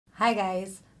Hi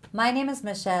guys, my name is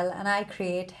Michelle and I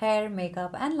create hair,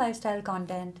 makeup and lifestyle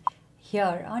content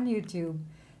here on YouTube.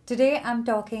 Today I'm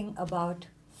talking about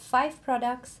 5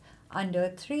 products under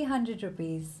 300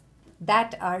 rupees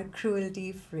that are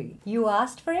cruelty free. You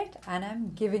asked for it and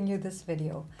I'm giving you this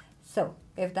video. So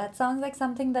if that sounds like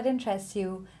something that interests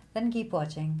you, then keep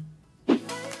watching.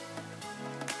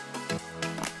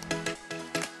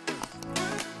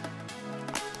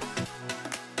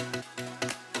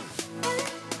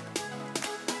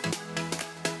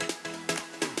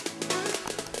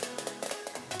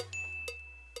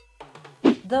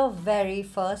 The very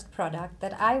first product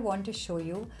that I want to show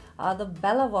you are the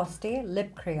VOSTE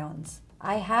lip crayons.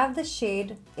 I have the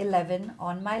shade 11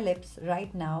 on my lips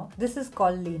right now. This is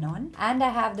called Lean On, and I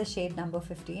have the shade number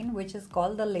 15, which is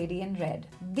called the Lady in Red.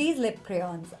 These lip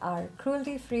crayons are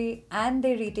cruelty free and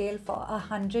they retail for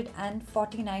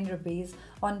 149 rupees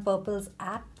on Purple's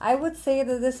app. I would say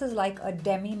that this is like a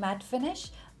demi matte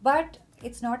finish, but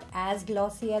it's not as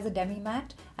glossy as a demi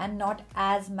matte and not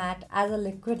as matte as a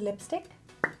liquid lipstick.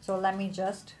 So let me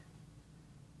just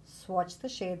swatch the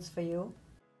shades for you.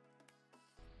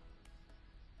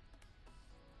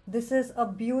 This is a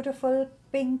beautiful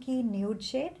pinky nude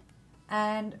shade,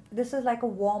 and this is like a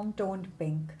warm toned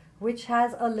pink which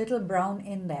has a little brown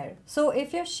in there. So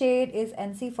if your shade is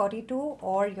NC42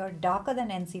 or you're darker than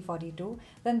NC42,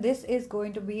 then this is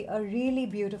going to be a really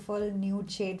beautiful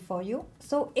nude shade for you.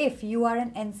 So if you are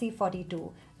an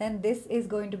NC42, then this is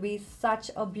going to be such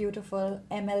a beautiful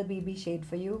MLBB shade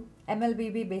for you.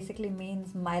 MLBB basically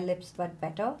means my lips but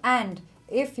better. And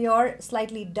if you're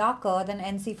slightly darker than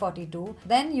NC42,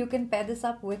 then you can pair this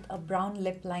up with a brown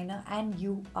lip liner and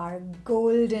you are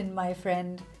golden, my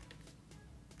friend.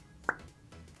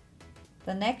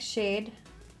 The next shade,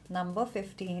 number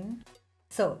 15.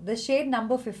 So the shade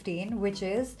number 15, which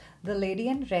is the Lady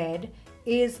in Red,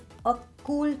 is a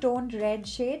cool toned red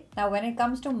shade. Now when it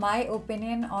comes to my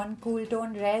opinion on cool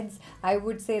toned reds, I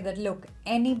would say that look,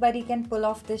 anybody can pull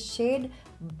off this shade,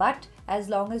 but as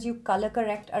long as you color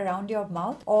correct around your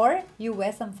mouth or you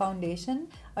wear some foundation,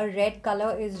 a red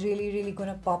color is really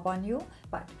gonna pop on you.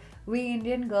 But we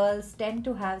Indian girls tend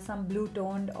to have some blue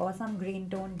toned or some green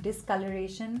toned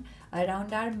discoloration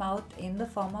around our mouth in the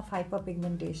form of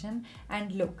hyperpigmentation,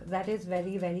 and look, that is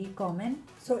very common.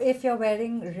 So if you're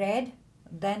wearing red,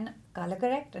 then color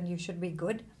correct and you should be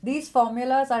good. These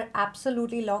formulas are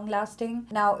absolutely long lasting.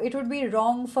 Now it would be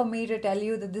wrong for me to tell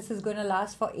you that this is going to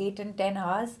last for 8 and 10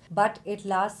 hours, but it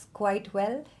lasts quite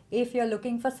well. If you're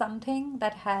looking for something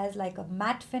that has like a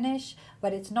matte finish,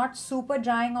 but it's not super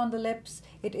drying on the lips,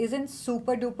 it isn't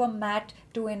super duper matte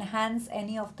to enhance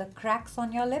any of the cracks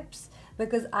on your lips,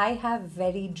 because I have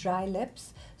very dry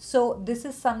lips. So this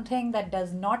is something that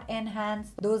does not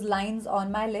enhance those lines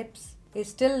on my lips. It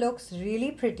still looks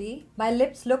really pretty. My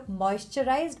lips look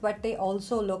moisturized, but they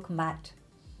also look matte.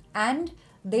 And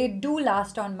they do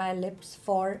last on my lips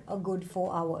for a good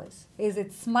 4 hours. Is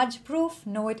it smudge proof?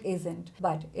 No, it isn't.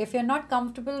 But if you're not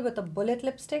comfortable with a bullet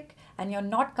lipstick and you're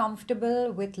not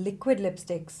comfortable with liquid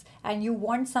lipsticks and you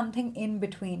want something in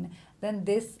between, then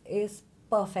this is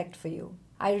perfect for you.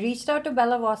 I reached out to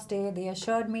VOSTE. They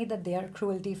assured me that they are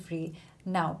cruelty free.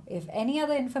 Now, if any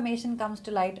other information comes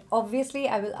to light, obviously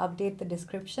I will update the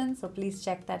description, so please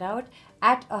check that out.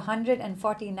 At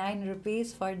 149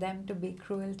 rupees for them to be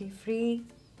cruelty free,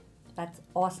 that's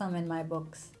awesome in my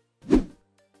books.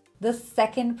 The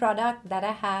second product that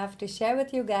I have to share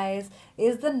with you guys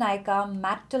is the NYKAA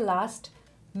Matte to Last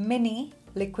Mini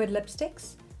Liquid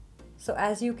Lipsticks. So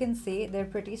as you can see, they're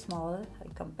pretty small.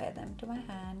 I'll compare them to my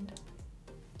hand.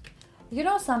 You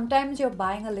know, sometimes you're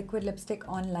buying a liquid lipstick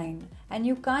online and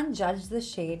you can't judge the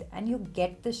shade, and you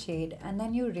get the shade and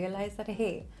then you realize that,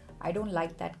 hey, I don't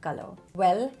like that color.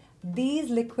 Well, these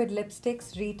liquid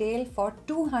lipsticks retail for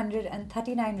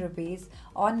 239 rupees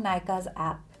on NYKAA's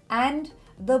app. And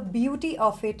the beauty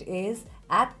of it is,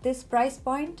 at this price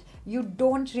point, you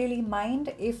don't really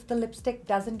mind if the lipstick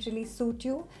doesn't really suit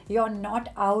you. You're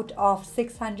not out of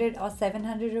 600 or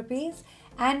 700 rupees.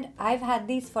 And I've had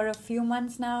these for a few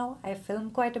months now. I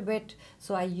film quite a bit,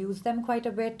 so I use them quite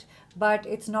a bit. But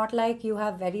it's not like you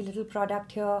have very little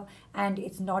product here and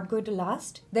it's not going to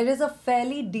last. There is a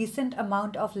fairly decent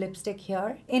amount of lipstick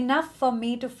here. Enough for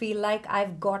me to feel like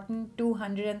I've gotten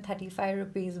 235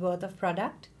 rupees worth of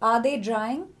product. Are they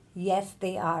drying? Yes,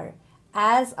 they are.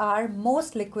 As are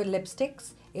most liquid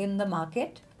lipsticks in the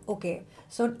market. Okay,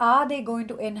 so are they going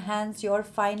to enhance your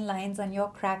fine lines and your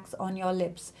cracks on your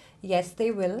lips? Yes, they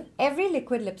will. Every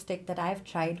liquid lipstick that I've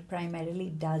tried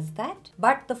primarily does that.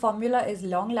 But the formula is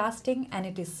long lasting and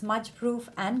it is smudge proof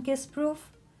and kiss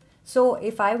proof. So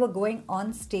if I were going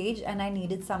on stage and I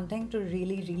needed something to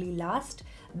really last,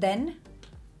 then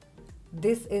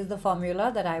this is the formula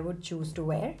that I would choose to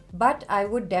wear. But I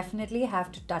would definitely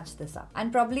have to touch this up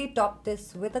and probably top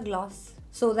this with a gloss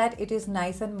so that it is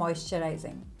nice and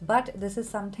moisturizing. But this is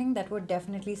something that would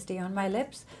definitely stay on my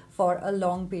lips for a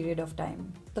long period of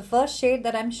time. The first shade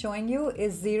that I'm showing you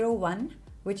is 01,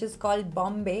 which is called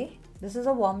Bom-bae. This is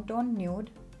a warm tone nude.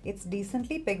 It's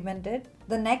decently pigmented.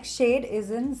 The next shade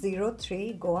is in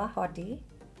 03, Guwa-hottie.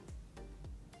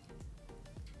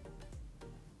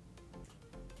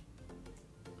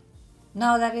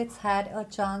 Now that it's had a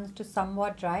chance to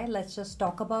somewhat dry, let's just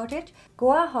talk about it.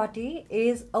 Guwa-hottie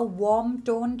is a warm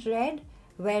toned red,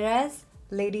 whereas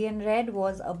Lady in Red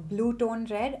was a blue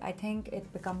toned red. I think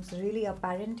it becomes really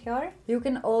apparent here. You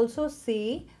can also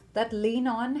see that Lean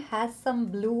On has some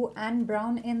blue and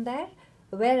brown in there,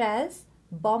 whereas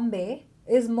Bom-bae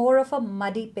is more of a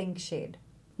muddy pink shade.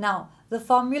 Now, the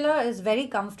formula is very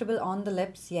comfortable on the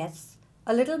lips, yes.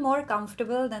 A little more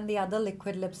comfortable than the other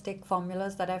liquid lipstick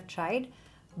formulas that I've tried,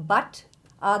 but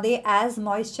are they as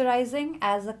moisturizing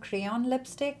as a crayon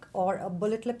lipstick or a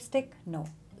bullet lipstick? No.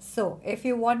 So if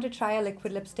you want to try a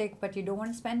liquid lipstick but you don't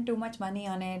want to spend too much money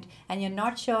on it and you're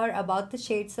not sure about the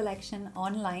shade selection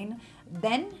online,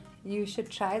 then you should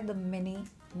try the mini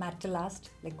Matte to Last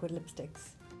liquid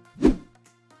lipsticks.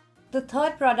 The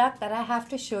third product that I have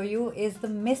to show you is the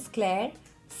Miss Claire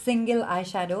single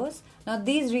eyeshadows. Now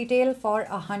these retail for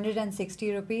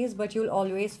 160 rupees, but you'll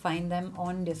always find them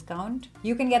on discount.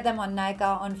 You can get them on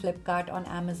NYKAA, on Flipkart, on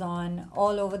Amazon,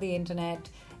 all over the internet.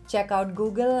 Check out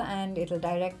Google and it'll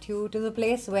direct you to the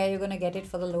place where you're going to get it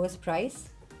for the lowest price.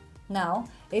 Now,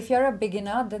 if you're a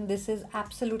beginner, then this is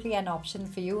absolutely an option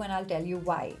for you, and I'll tell you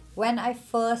why. When I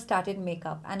first started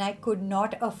makeup and I could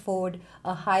not afford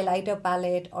a highlighter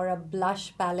palette or a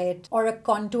blush palette or a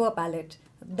contour palette,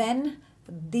 then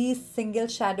these single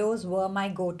shadows were my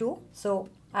go-to. So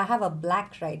I have a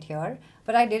black right here,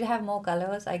 but I did have more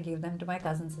colors. I gave them to my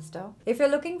cousin sister. If you're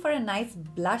looking for a nice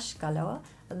blush color,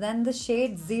 then the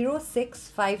shade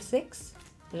 0656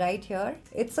 right here.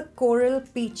 It's a coral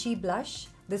peachy blush.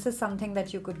 This is something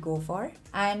that you could go for.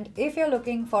 And if you're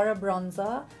looking for a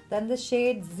bronzer, then the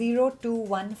shade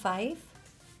 0215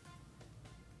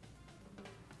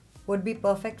 would be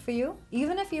perfect for you.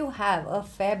 Even if you have a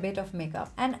fair bit of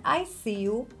makeup, and I see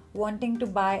you wanting to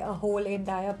buy a whole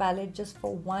entire palette just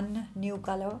for one new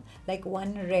color, like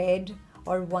one red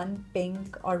or one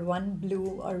pink or one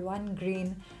blue or one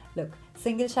green. Look,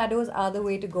 single shadows are the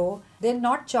way to go. They're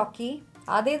not chalky.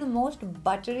 Are they the most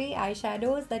buttery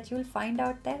eyeshadows that you'll find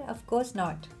out there? Of course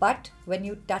not. But when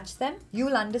you touch them,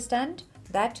 you'll understand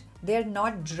that they're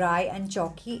not dry and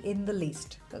chalky in the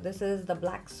least. So this is the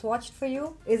black swatched for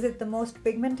you. Is it the most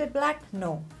pigmented black?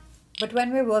 No. But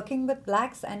when we're working with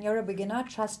blacks and you're a beginner,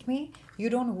 trust me, you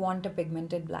don't want a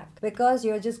pigmented black because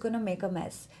you're just gonna make a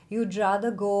mess. You'd rather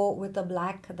go with a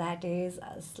black that is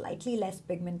slightly less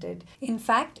pigmented. In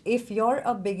fact, if you're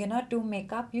a beginner to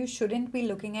makeup, you shouldn't be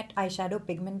looking at eyeshadow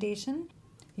pigmentation.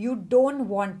 You don't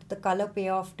want the color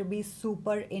payoff to be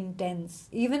super intense.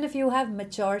 Even if you have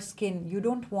mature skin, you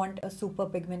don't want a super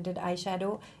pigmented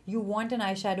eyeshadow. You want an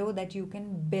eyeshadow that you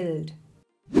can build.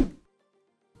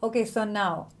 Okay, so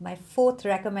now my fourth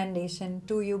recommendation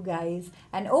to you guys,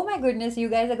 and oh my goodness, you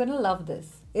guys are gonna love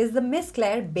this, is the Miss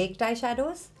Claire Baked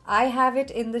Eyeshadows. I have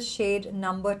it in the shade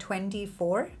number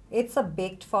 24. It's a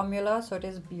baked formula, so it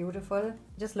is beautiful.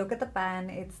 Just look at the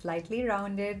pan, it's slightly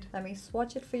rounded. Let me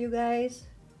swatch it for you guys.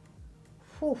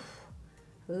 Whew.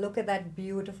 Look at that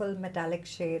beautiful metallic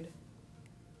shade.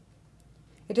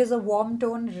 It is a warm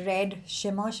toned red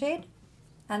shimmer shade.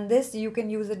 And this, you can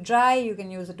use it dry, you can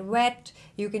use it wet,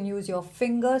 you can use your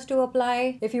fingers to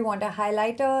apply. If you want a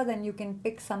highlighter, then you can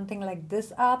pick something like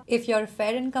this up. If you're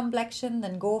fair in complexion,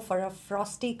 then go for a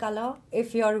frosty color.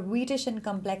 If you're wheatish in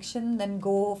complexion, then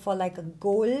go for like a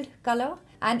gold color.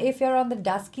 And if you're on the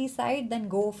dusky side, then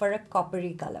go for a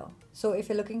coppery color. So if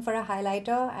you're looking for a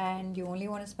highlighter and you only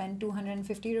want to spend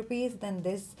 250 rupees, then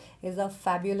this is a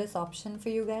fabulous option for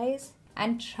you guys.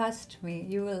 And trust me,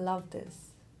 you will love this.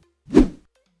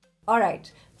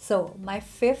 Alright, so my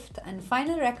fifth and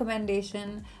final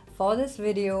recommendation for this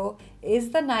video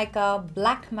is the NYKAA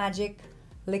Black Magic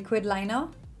Liquid Liner.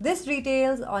 This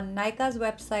retails on NYKAA's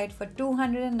website for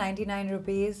 299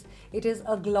 rupees. It is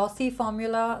a glossy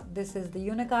formula. This is the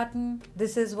unicarton.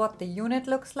 This is what the unit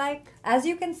looks like. As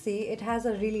you can see, it has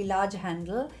a really large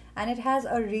handle and it has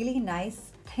a really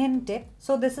nice thin tip.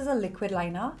 So this is a liquid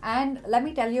liner, and let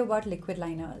me tell you about liquid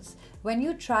liners. When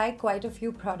you try quite a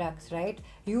few products, right,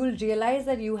 you will realize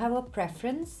that you have a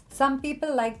preference. Some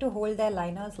people like to hold their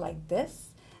liners like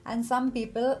this, and some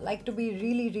people like to be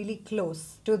really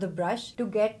close to the brush to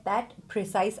get that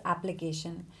precise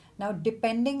application. Now,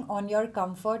 depending on your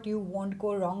comfort, you won't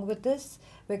go wrong with this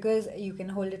because you can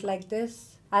hold it like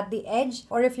this at the edge,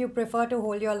 or if you prefer to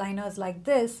hold your liners like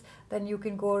this, then you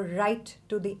can go right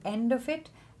to the end of it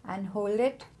and hold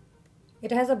it.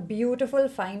 It has a beautiful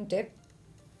fine tip.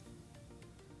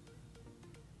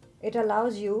 It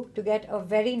allows you to get a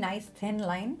very nice thin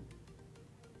line.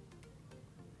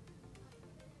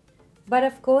 But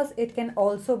of course, it can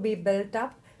also be built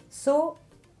up. So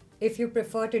if you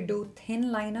prefer to do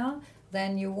thin liner,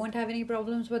 then you won't have any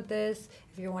problems with this.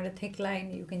 If you want a thick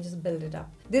line, you can just build it up.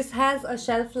 This has a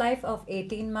shelf life of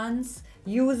 18 months.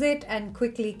 Use it and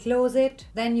quickly close it.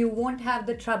 Then you won't have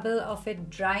the trouble of it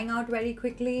drying out very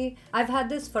quickly. I've had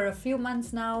this for a few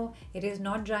months now. It is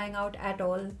not drying out at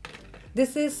all.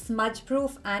 This is smudge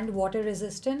proof and water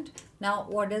resistant. Now,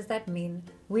 what does that mean?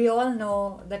 We all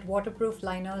know that waterproof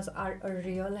liners are a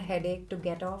real headache to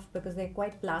get off because they're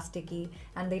quite plasticky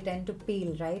and they tend to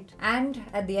peel, right? And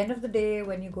at the end of the day,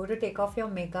 when you go to take off your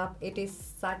makeup, it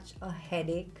is such a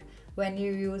headache. When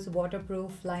you use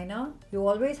waterproof liner, you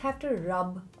always have to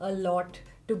rub a lot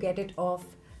to get it off.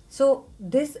 So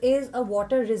this is a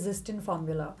water resistant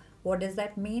formula. What does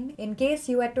that mean? In case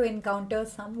you had to encounter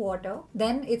some water,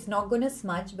 then it's not going to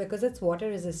smudge because it's water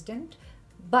resistant.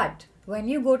 But when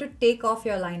you go to take off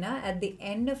your liner at the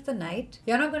end of the night,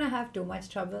 you're not going to have too much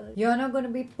trouble. You're not going to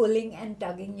be pulling and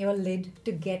tugging your lid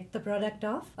to get the product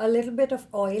off. A little bit of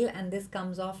oil and this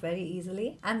comes off very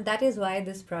easily. And that is why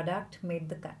this product made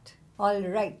the cut.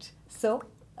 Alright, so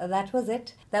that was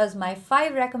it. That was my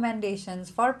 5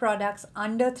 recommendations for products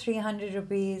under 300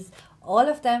 rupees. All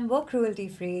of them were cruelty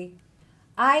free.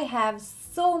 I have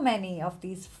so many of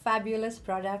these fabulous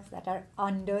products that are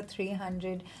under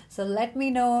 300. So let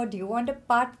me know, do you want a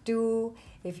part 2?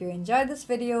 If you enjoyed this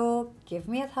video, give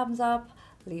me a thumbs up,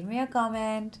 leave me a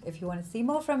comment. If you want to see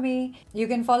more from me, you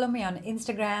can follow me on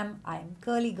Instagram. I'm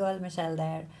Curly Girl Michelle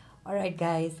there. Alright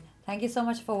guys, thank you so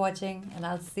much for watching and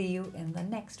I'll see you in the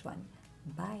next one.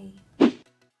 Bye.